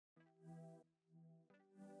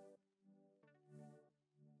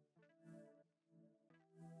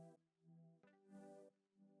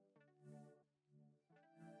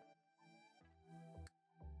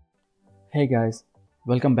Hey guys,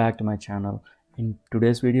 welcome back to my channel. In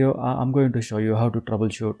today's video, I'm going to show you how to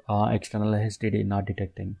troubleshoot external HDD not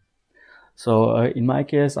detecting. In my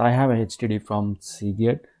case, I have a HDD from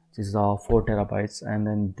Seagate, which is 4 terabytes, and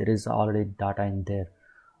then there is already data in there.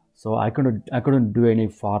 So I couldn't do any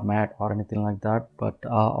format or anything like that. But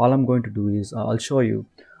all I'm going to do is I'll show you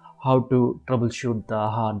how to troubleshoot the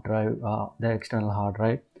hard drive, the external hard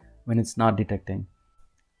drive when it's not detecting.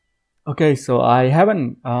 Okay, so I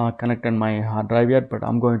haven't connected my hard drive yet, but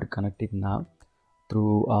I'm going to connect it now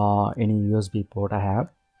through any USB port I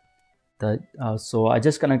have. So I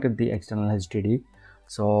just connected the external HDD.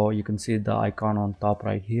 So you can see the icon on top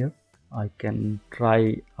right here. I can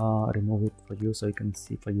try remove it for you so you can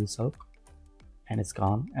see for yourself, and it's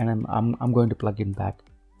gone. And I'm going to plug it back,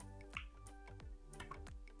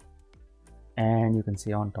 and you can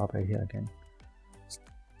see on top right here again.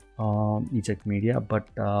 Eject media, but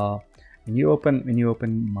when you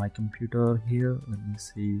open my computer here, let me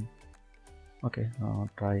see. Okay,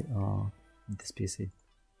 try this PC.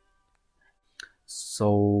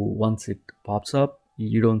 So once it pops up,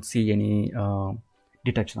 you don't see any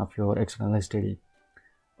detection of your external HDD.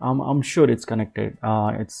 I'm sure it's connected.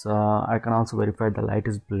 I can also verify the light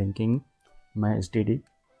is blinking my HDD,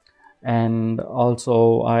 and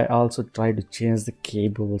also I also try to change the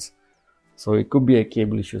cables. So it could be a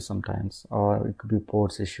cable issue sometimes, or it could be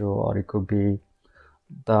ports issue, or it could be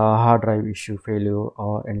the hard drive issue failure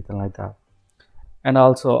or anything like that. And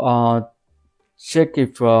also check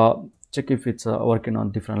if it's working on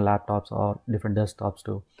different laptops or different desktops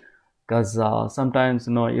too, because sometimes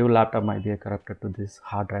your laptop might be corrupted to this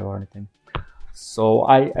hard drive or anything. So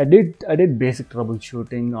I did basic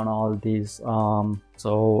troubleshooting on all these.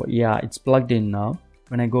 So yeah, it's plugged in now.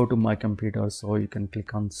 When I go to my computer, so you can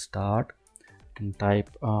click on start, can type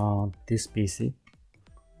this PC.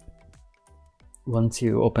 Once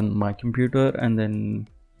you open my computer, and then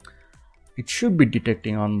it should be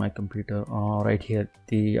detecting on my computer right here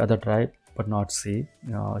the other drive, but not C.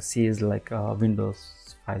 C is like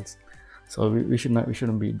Windows files, so we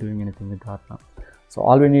shouldn't be doing anything with that now. So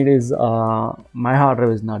all we need is my hard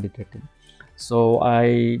drive is not detecting. So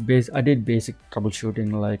I did basic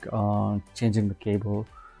troubleshooting, like changing the cable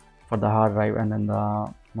for the hard drive, and then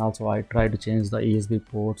and also I tried to change the USB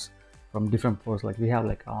ports from different ports. Like we have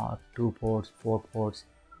like 2 ports, 4 ports.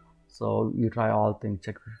 So you try all things,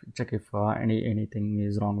 check if anything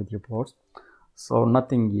is wrong with your ports. So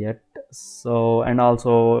nothing yet. So, and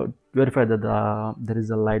also verify that there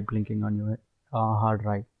is a light blinking on your hard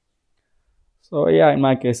drive. So yeah, in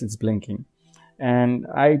my case it's blinking. And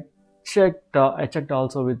I checked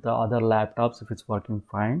also with the other laptops if it's working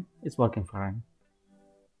fine. It's working fine.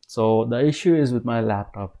 So the issue is with my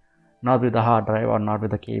laptop, not with the hard drive, or not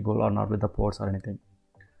with the cable, or not with the ports or anything.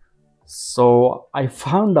 So I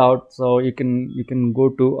found out, so you can go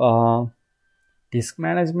to disk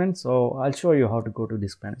management. So I'll show you how to go to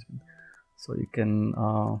disk management. So you can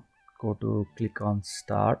go to click on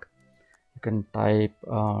start. You can type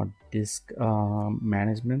disk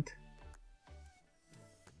management.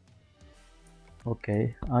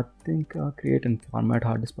 Okay, I think create and format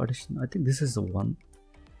hard disk partition. I think this is the one.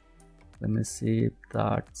 Let me see if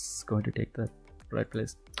that's going to take the right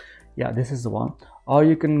place. Yeah, this is the one. Or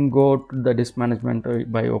you can go to the disk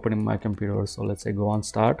management by opening my computer. So let's say go on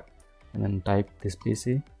start, and then type this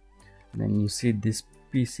PC, and then you see this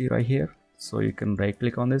PC right here. So you can right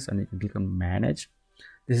click on this, and you can click on manage.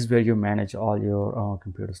 This is where you manage all your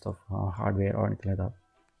computer stuff, hardware or anything like that.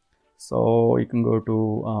 So you can go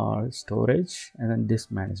to storage, and then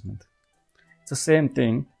disk management. It's the same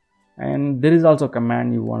thing. And there is also a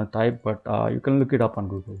command you want to type, but you can look it up on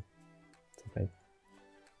Google.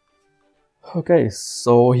 Okay,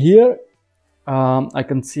 so here I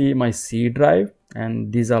can see my C drive,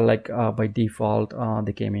 and these are like by default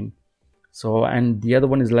they came in. So, and the other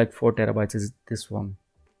one is like 4 terabytes is this one.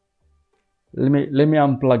 Let me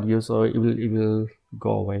unplug you, so it will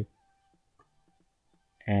go away,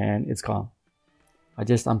 and it's gone. I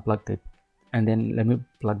just unplugged it, and then let me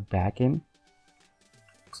plug back in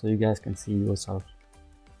so you guys can see yourself.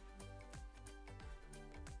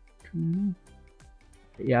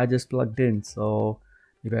 Yeah, I just plugged in. So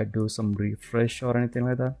if I do some refresh or anything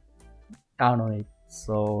like that, down on it,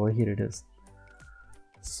 so here it is.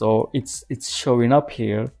 So it's showing up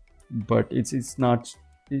here, but it's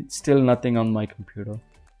still nothing on my computer.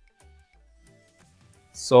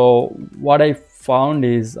 So what I found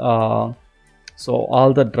is so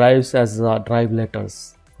all the drives has drive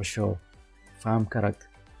letters for sure, if I'm correct.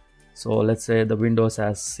 So let's say the Windows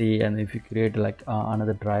has C, and if you create like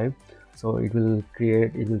another drive, so it will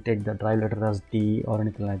take the drive letter as D or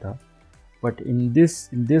anything like that. But in this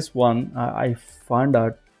one, I found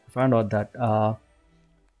out that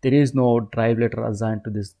there is no drive letter assigned to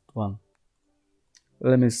this one.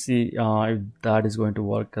 Let me see if that is going to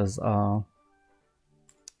work, because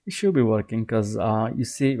it should be working, because you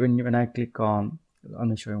see when I click on, let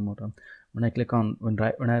me show you more time. When I click on, when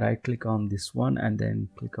I right click on this one and then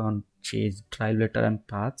click on change drive letter and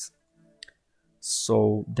paths,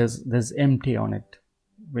 so there's empty on it.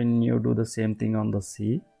 When you do the same thing on the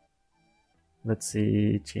C, let's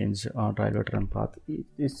see, change drive letter and path, it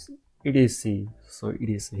is C, so it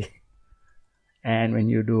is C. And when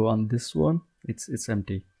you do on this one, it's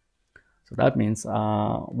empty. So that means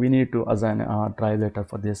we need to assign a drive letter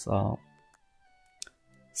for this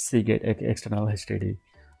Seagate external HDD.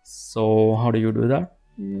 So how do you do that?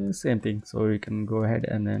 Yeah, same thing. So you can go ahead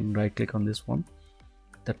and then right click on this one,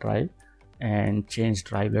 the drive, and change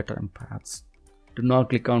drive letter and paths. Do not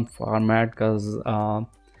click on format, because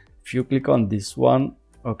if you click on this one,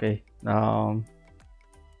 okay,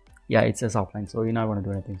 yeah, it says offline, so you're not going to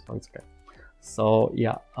do anything, so it's okay. So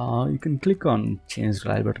yeah, you can click on change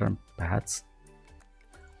drive letter and paths.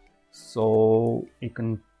 So you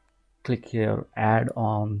can click here, add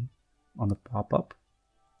on the pop-up,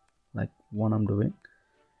 like what I'm doing,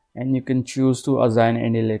 and you can choose to assign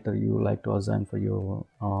any letter you like to assign for your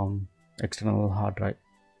external hard drive.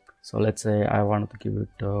 So let's say I wanted to give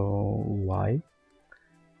it Y,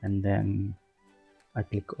 and then I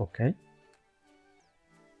click OK.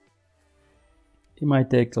 It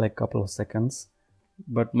might take like a couple of seconds,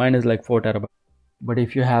 but mine is like 4 terabytes. But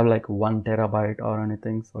if you have like 1 terabyte or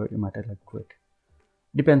anything, so it might take like quick.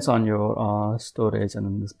 Depends on your storage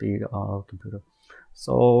and the speed of computer.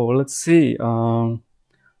 So let's see.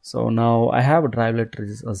 So now I have a drive letter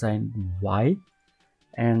is assigned Y,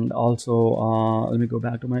 and also let me go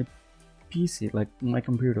back to my PC, like my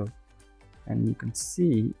computer, and you can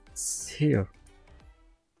see it's here.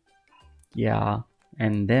 Yeah,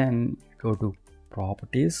 and then go to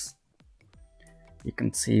properties. You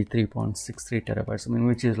can see 3.63 terabytes, I mean,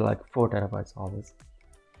 which is like 4 terabytes always.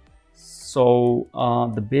 So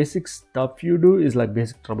the basic stuff you do is like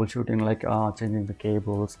basic troubleshooting, like changing the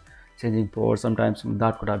cables, changing ports. Sometimes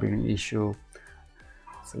that could have been an issue,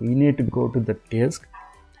 so you need to go to the disk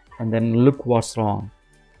and then look what's wrong.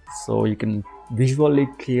 So you can visually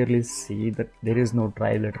clearly see that there is no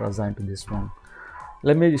drive letter assigned to this one.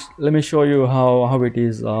 Let me show you how it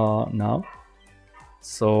is now.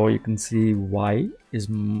 So you can see Y is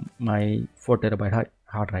my 4 terabyte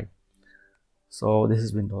hard drive. So this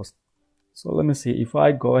is Windows. So let me see, if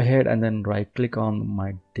I go ahead and then right click on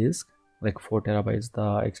my disk, like 4 terabytes,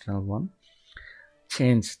 the external one,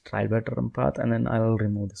 change drive letter and path, and then I will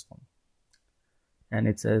remove this one. And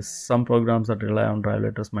it says some programs that rely on drive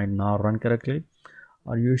letters might not run correctly.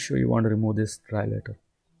 Are you sure you want to remove this drive letter?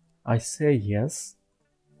 I say yes,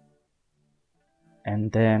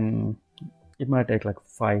 and then it might take like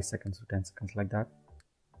 5 seconds to 10 seconds, like that.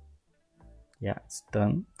 Yeah, it's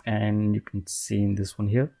done, and you can see in this one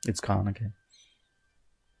here, it's gone again.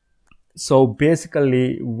 So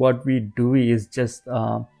basically what we do is just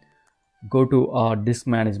go to disk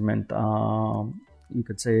management. You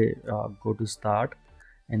could say go to start,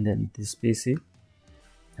 and then this PC,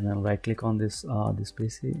 and then right click on this this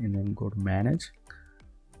PC, and then go to manage,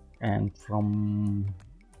 and from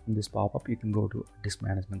this pop-up you can go to disk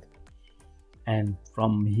management. And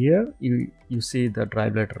from here you see the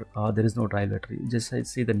drive letter. There is no drive letter. You just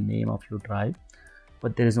see the name of your drive,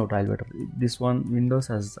 but there is no drive letter. This one, Windows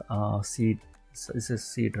has C, this is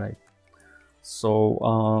C drive.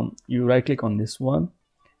 So you right click on this one,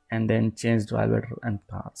 and then change drive letter and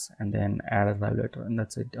paths, and then add a drive letter, and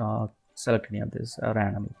that's it. Select any of this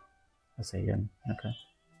randomly. Let's say N. Okay,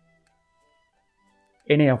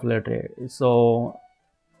 any of letter. So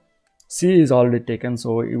C is already taken,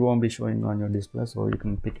 so it won't be showing on your display, so you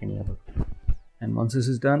can pick any other. And once this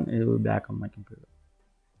is done, it will be back on my computer.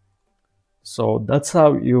 So that's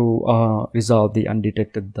how you resolve the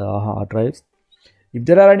undetected hard drives. If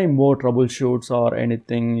there are any more troubleshoots or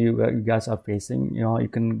anything you guys are facing, you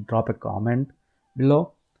can drop a comment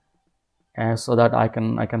below, so that I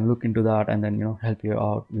can look into that and then help you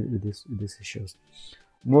out with these issues.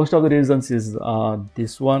 Most of the reasons is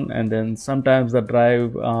this one, and then sometimes the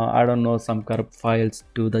drive, I don't know, some corrupt files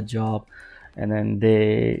do the job, and then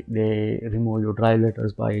they remove your drive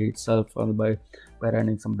letters by itself, or by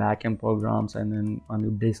running some backend programs, and then on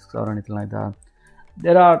your disks or anything like that.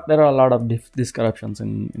 There are a lot of disk corruptions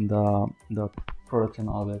in the production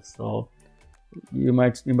always. So you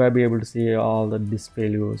might be able to see all the disk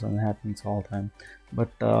failures and happens all the time, but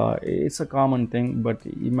it's a common thing. But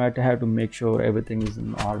you might have to make sure everything is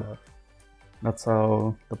in order. That's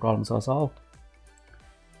how the problems are solved.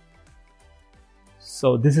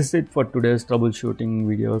 So this is it for today's troubleshooting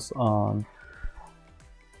videos on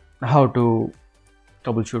how to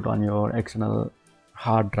troubleshoot on your external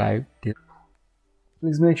hard drive.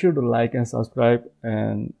 Please make sure to like and subscribe,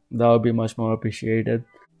 and that will be much more appreciated.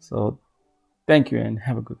 So thank you and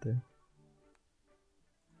have a good day.